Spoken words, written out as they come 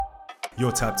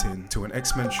You're tapped in to an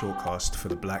X-Men shortcast for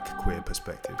the Black queer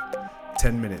perspective.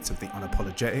 10 minutes of the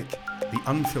unapologetic, the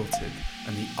unfiltered,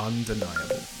 and the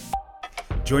undeniable.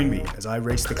 Join me as I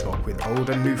race the clock with old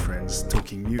and new friends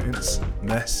talking mutants,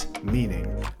 mess,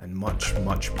 meaning, and much,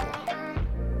 much more.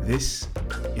 This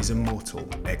is Immortal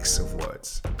X of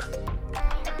Words. I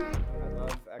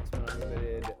love X-Men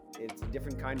Unlimited. It's a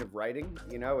different kind of writing.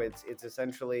 You know, it's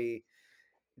essentially,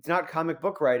 it's not comic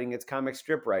book writing, it's comic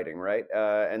strip writing, right?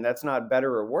 And that's not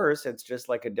better or worse. It's just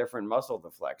like a different muscle to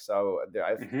flex. So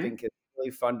I think it's really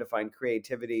fun to find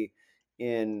creativity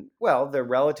in, well, the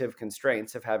relative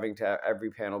constraints of having to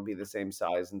every panel be the same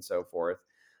size and so forth.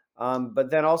 But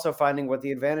then also finding what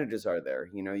the advantages are there.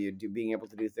 You know, being able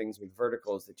to do things with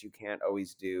verticals that you can't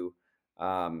always do.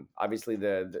 Obviously,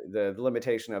 the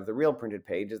limitation of the real printed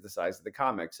page is the size of the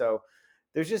comic. So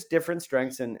there's just different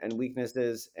strengths and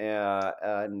weaknesses,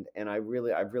 and I've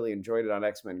really enjoyed it on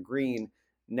X-Men Green.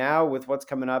 Now with what's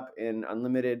coming up in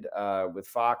Unlimited with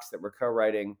Fox that we're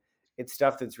co-writing, it's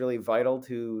stuff that's really vital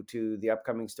to the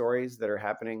upcoming stories that are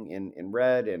happening in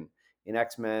Red and in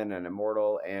X-Men and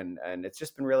Immortal, and it's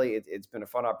just been really it's been a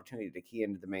fun opportunity to key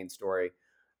into the main story.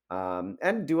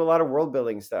 And do a lot of world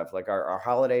building stuff like our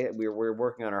holiday. We're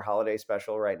working on our holiday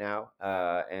special right now,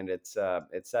 and it's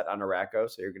set on Arakko,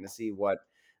 so you're going to see what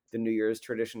the New Year's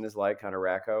tradition is like on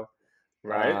Arakko,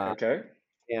 Right. Okay.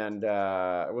 and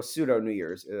well, pseudo New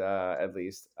Year's at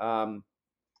least.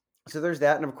 So there's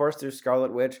that, and of course there's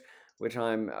Scarlet Witch, which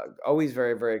I'm always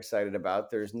very very excited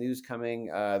about. There's news coming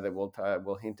that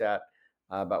we'll hint at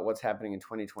about what's happening in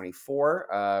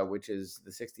 2024, which is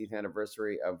the 60th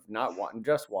anniversary of not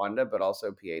just Wanda, but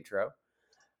also Pietro.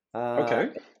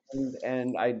 Okay.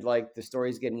 And I'd like the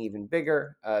story's getting even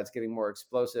bigger. It's getting more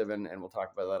explosive, and we'll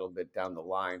talk about that a little bit down the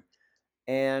line.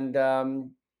 And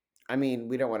I mean,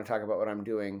 we don't want to talk about what I'm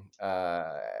doing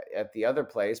at the other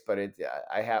place, but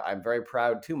I'm very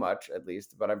proud, too much at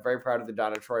least, but I'm very proud of the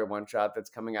Donna Troy one shot that's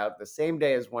coming out the same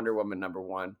day as Wonder Woman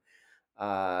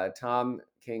 #1. Tom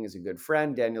King is a good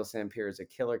friend. Daniel Sampere is a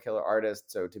killer artist.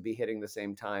 So to be hitting the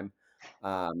same time,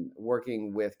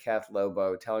 working with Kath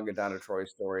Lobo, telling a Donna Troy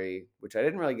story, which I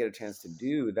didn't really get a chance to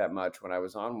do that much when I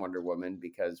was on Wonder Woman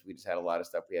because we just had a lot of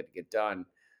stuff we had to get done.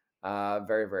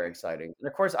 Very, very exciting. And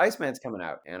of course, Iceman's coming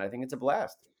out, and I think it's a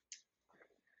blast.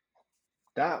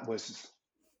 That was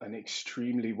an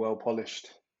extremely well polished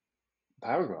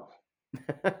paragraph.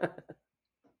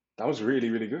 That was really,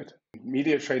 really good.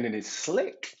 Media training is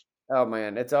slick. Oh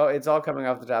man, it's all coming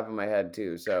off the top of my head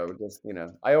too. So just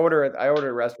I order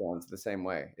at restaurants the same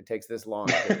way. It takes this long.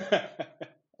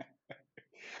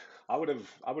 I would have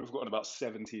gotten about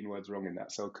 17 words wrong in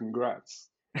that. So congrats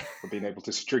for being able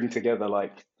to string together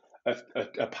like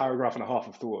a paragraph and a half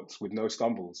of thoughts with no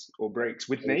stumbles or breaks,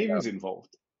 with names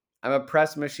involved. I'm a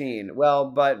press machine.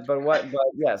 Well, but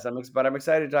yes, I'm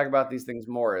excited to talk about these things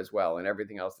more as well and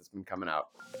everything else that's been coming out.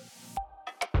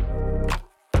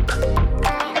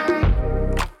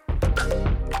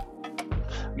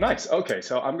 Nice. Okay,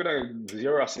 so I'm gonna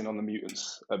zero us in on the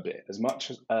mutants a bit. As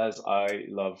much as I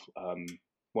love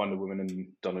Wonder Woman and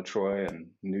Donna Troy and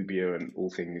Nubia and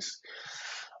all things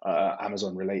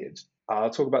Amazon related, I'll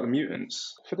talk about the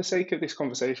mutants for the sake of this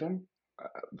conversation.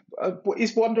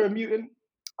 Is Wanda a mutant?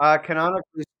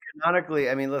 Canonically,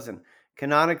 I mean, listen.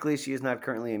 Canonically, she is not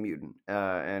currently a mutant,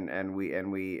 and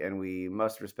we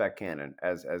must respect canon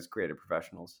as creative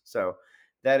professionals. So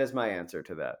that is my answer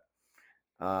to that.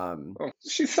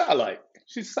 She's satellite.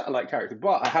 She's a satellite character,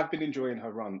 but I have been enjoying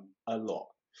her run a lot.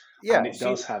 Yeah, and it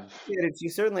does have. She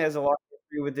certainly has a lot of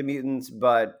history with the mutants,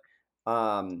 but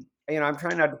I'm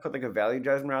trying not to put like a value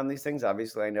judgment on these things.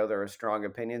 Obviously, I know there are strong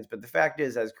opinions, but the fact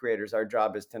is, as creators, our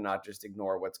job is to not just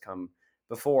ignore what's come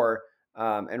before.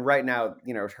 And right now,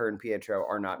 her and Pietro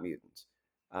are not mutants.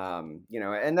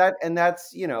 And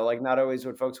that's like not always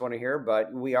what folks want to hear,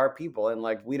 but we are people, and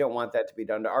like we don't want that to be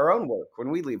done to our own work when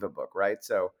we leave a book, right?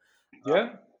 So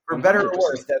yeah, for better or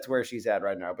worse, that's where she's at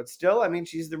right now. But still, I mean,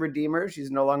 she's the Redeemer.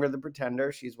 She's no longer the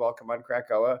Pretender. She's welcome on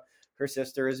Krakoa. Her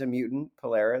sister is a mutant,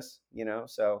 Polaris.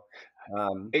 So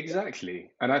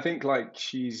exactly. And I think like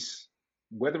she's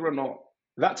whether or not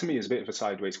that to me is a bit of a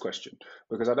sideways question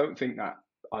because I don't think that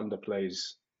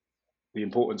underplays the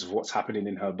importance of what's happening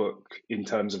in her book in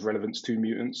terms of relevance to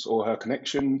mutants or her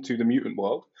connection to the mutant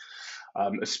world,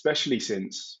 especially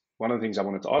since one of the things I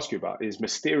wanted to ask you about is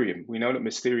Mysterium. We know that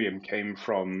Mysterium came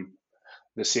from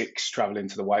the Six traveling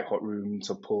to the White Hot Room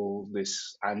to pull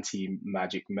this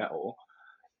anti-magic metal.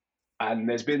 And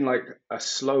there's been like a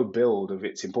slow build of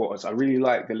its importance. I really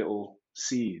like the little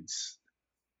seeds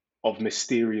of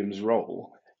Mysterium's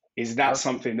role. Is that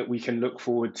something that we can look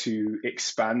forward to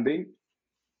expanding?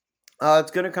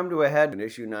 It's going to come to a head in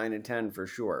issue 9 and 10 for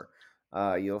sure.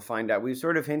 You'll find out. We've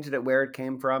sort of hinted at where it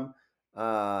came from,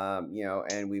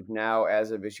 and we've now,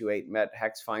 as of issue 8, met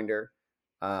Hexfinder,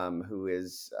 who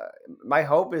is. My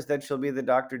hope is that she'll be the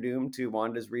Doctor Doom to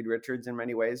Wanda's Reed Richards in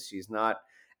many ways. She's not,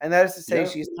 and that is to say,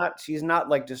 Yeah. she's not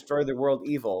like destroy the world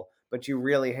evil, but she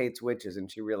really hates witches and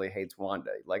she really hates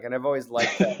Wanda. Like, and I've always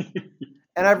liked that.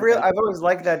 And I've always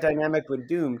liked that dynamic with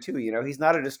Doom too. He's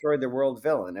not a destroy the world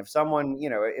villain. If someone,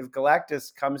 if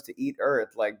Galactus comes to eat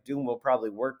Earth, like Doom will probably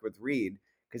work with Reed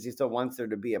because he still wants there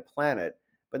to be a planet.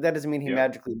 But that doesn't mean he Yeah.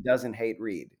 magically doesn't hate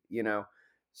Reed.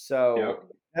 So Yeah.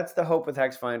 that's the hope with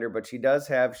Hexfinder. But she does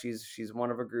have she's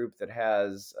one of a group that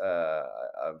has a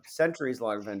centuries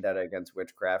long vendetta against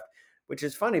witchcraft, which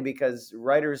is funny because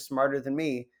writers smarter than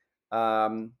me.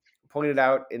 Pointed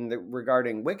out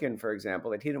regarding Wiccan, for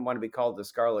example, that he didn't want to be called the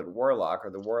Scarlet Warlock, or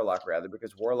the Warlock rather,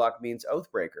 because Warlock means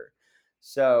Oathbreaker.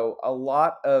 So a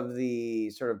lot of the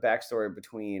sort of backstory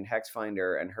between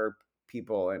Hexfinder and her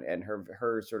people and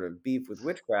her sort of beef with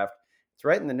witchcraft, it's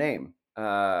right in the name.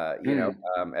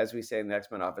 As we say in the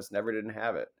X-Men office, never didn't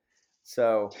have it.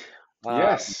 So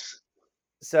Yes.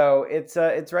 so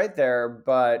it's right there,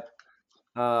 but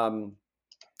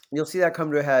you'll see that come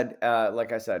to a head,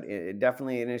 like I said,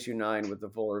 definitely in issue 9 with the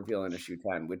full reveal in issue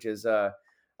 10, which is a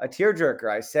tearjerker.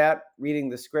 I sat reading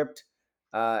the script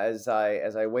as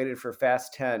I waited for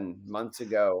Fast 10 months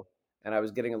ago, and I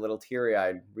was getting a little teary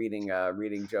eyed reading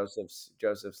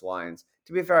Joseph's lines.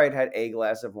 To be fair, I'd had a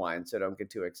glass of wine, so don't get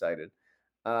too excited.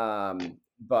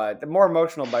 But the more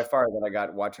emotional by far than I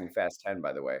got watching Fast 10,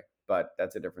 by the way. But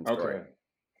that's a different story. Okay.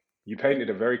 You painted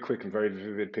a very quick and very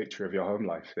vivid picture of your home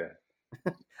life there.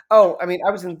 Oh, I mean,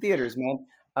 I was in theaters, man.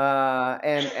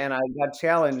 And I got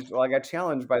challenged. Well, I got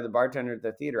challenged by the bartender at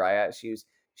the theater. I asked, she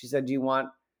said, "Do you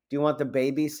want the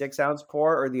baby 6-ounce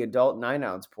pour or the adult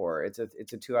 9-ounce pour? It's a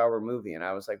 2-hour movie." And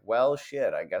I was like, "Well,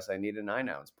 shit. I guess I need a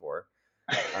 9-ounce pour."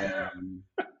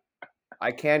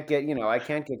 I can't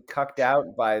get cucked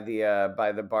out by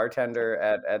the bartender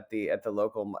at the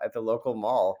local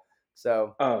mall.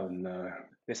 So. Oh no.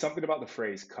 There's something about the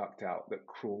phrase "cucked out" that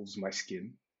crawls my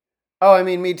skin. Oh, I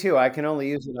mean, me too. I can only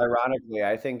use it ironically.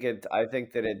 I think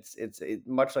that it's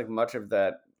much like much of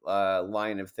that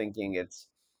line of thinking. It's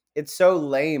so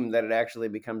lame that it actually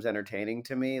becomes entertaining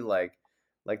to me. Like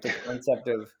the concept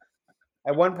of.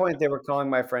 At one point, they were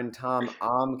calling my friend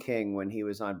Tom King when he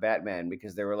was on Batman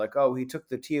because they were like, "Oh, he took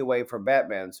the T away from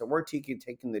Batman, so we're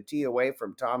taking the T away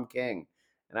from Tom King."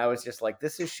 And I was just like,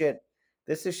 "This is shit.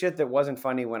 This is shit that wasn't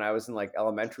funny when I was in like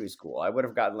elementary school. I would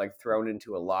have gotten like thrown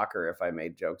into a locker if I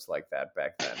made jokes like that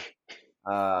back then."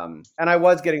 And I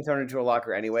was getting thrown into a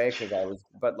locker anyway because I was,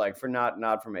 but like for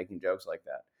not for making jokes like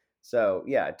that. So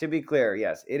yeah, to be clear,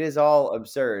 yes, it is all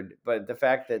absurd, but the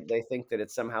fact that they think that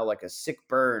it's somehow like a sick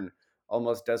burn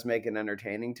almost does make it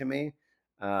entertaining to me,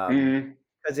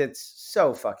 because it's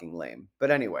so fucking lame. But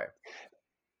anyway,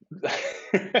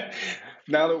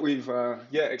 Now that we've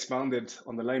expounded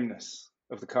on the lameness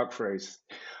of the cuck phrase,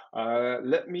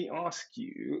 let me ask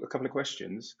you a couple of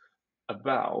questions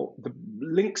about the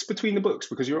links between the books,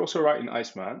 because you're also writing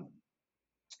Iceman.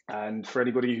 And for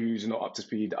anybody who's not up to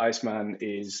speed, Iceman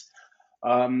is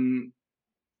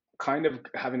kind of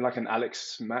having like an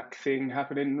Alex Mack thing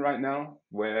happening right now,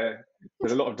 where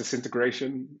there's a lot of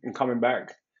disintegration and coming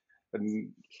back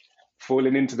and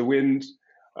falling into the wind.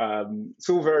 It's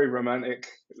all very romantic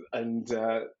and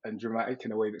dramatic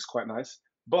in a way that's quite nice.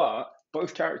 But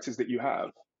both characters that you have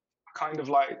are kind of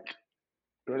like,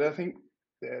 I think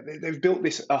they've built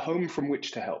a home from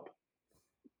which to help.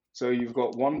 So you've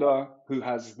got Wanda, who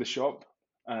has the shop,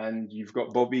 and you've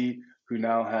got Bobby, who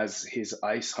now has his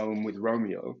ice home with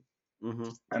Romeo.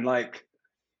 And like,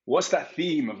 what's that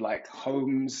theme of like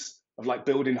homes, of like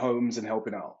building homes and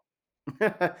helping out?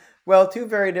 Well, two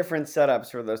very different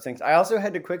setups for those things. I also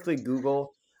had to quickly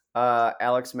Google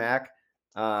Alex Mack,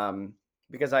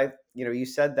 because you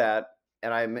said that,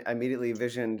 and I immediately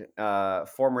visioned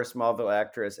former Smallville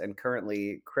actress and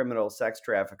currently criminal sex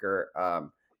trafficker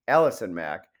Allison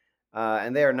Mack,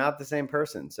 and they are not the same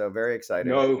person. So very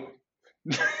exciting. No.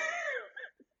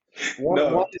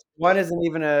 One isn't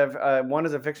even one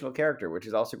is a fictional character, which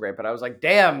is also great. But I was like,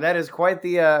 damn, that is quite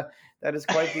the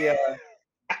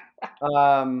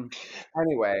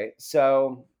anyway,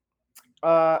 so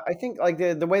I think like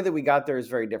the way that we got there is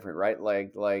very different, right?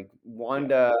 Like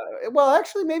Wanda, well,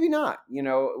 actually, maybe not.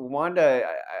 Wanda.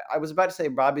 I was about to say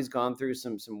Bobby's gone through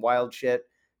some wild shit,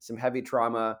 some heavy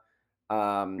trauma.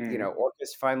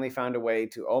 Orcus finally found a way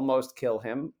to almost kill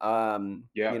him. In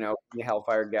the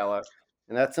Hellfire Gala,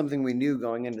 and that's something we knew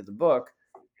going into the book.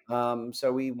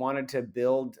 So we wanted to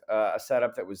build a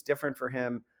setup that was different for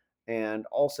him. and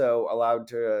also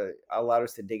allowed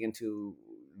us to dig into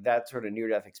that sort of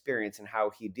near-death experience and how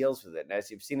he deals with it. And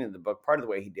as you've seen in the book, part of the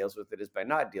way he deals with it is by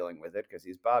not dealing with it because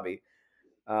he's Bobby.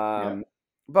 But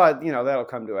that'll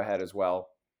come to a head as well.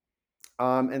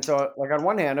 And so, like, on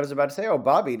one hand, I was about to say, oh,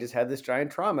 Bobby just had this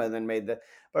giant trauma and then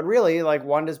but really, like,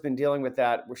 Wanda's been dealing with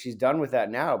that, where she's done with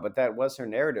that now, but that was her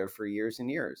narrative for years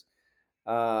and years.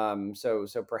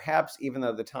 So perhaps even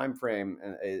though the time frame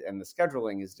and the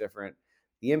scheduling is different,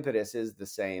 the impetus is the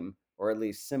same, or at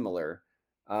least similar.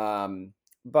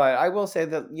 But I will say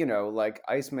that, like,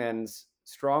 Iceman's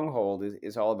stronghold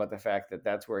is all about the fact that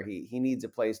that's where he needs a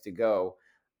place to go,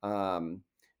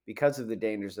 because of the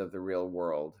dangers of the real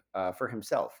world, for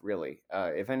himself, really.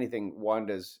 If anything,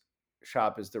 Wanda's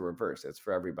shop is the reverse. It's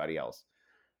for everybody else.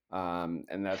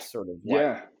 And that's sort of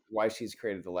why she's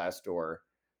created the last door.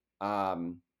 I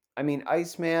mean,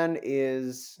 Iceman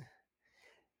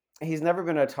he's never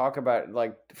been a talk about,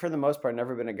 like, for the most part,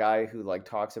 never been a guy who, like,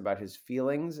 talks about his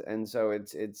feelings. And so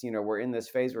it's we're in this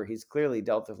phase where he's clearly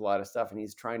dealt with a lot of stuff and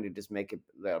he's trying to just make it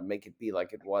be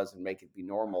like it was and make it be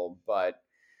normal. But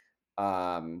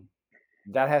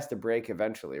that has to break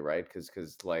eventually, right?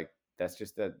 Because like, that's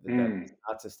just that's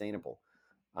not sustainable.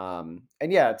 And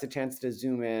yeah, it's a chance to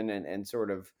zoom in and sort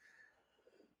of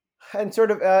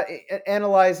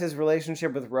analyze his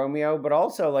relationship with Romeo. But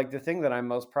also, like, the thing that I'm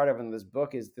most proud of in this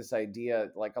book is this idea,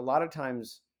 like, a lot of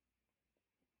times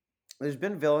there's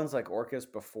been villains like Orcus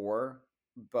before,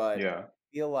 but I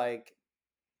feel like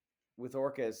with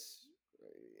Orcus,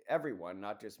 everyone,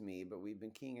 not just me, but we've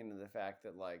been keying into the fact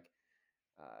that, like,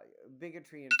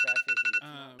 bigotry and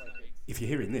fascism. If you're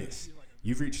hearing this,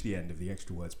 you've reached the end of the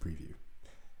Extra Words preview.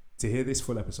 To hear this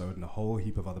full episode and a whole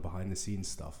heap of other behind-the-scenes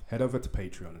stuff, head over to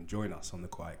Patreon and join us on the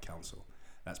Quiet Council.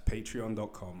 That's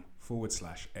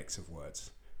patreon.com/X of Words.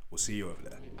 We'll see you over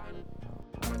there.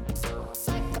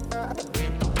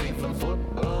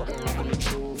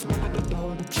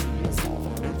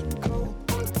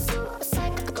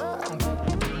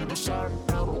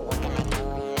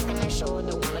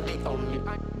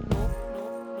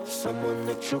 Someone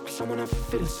that chokes, someone that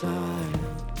fit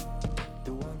aside.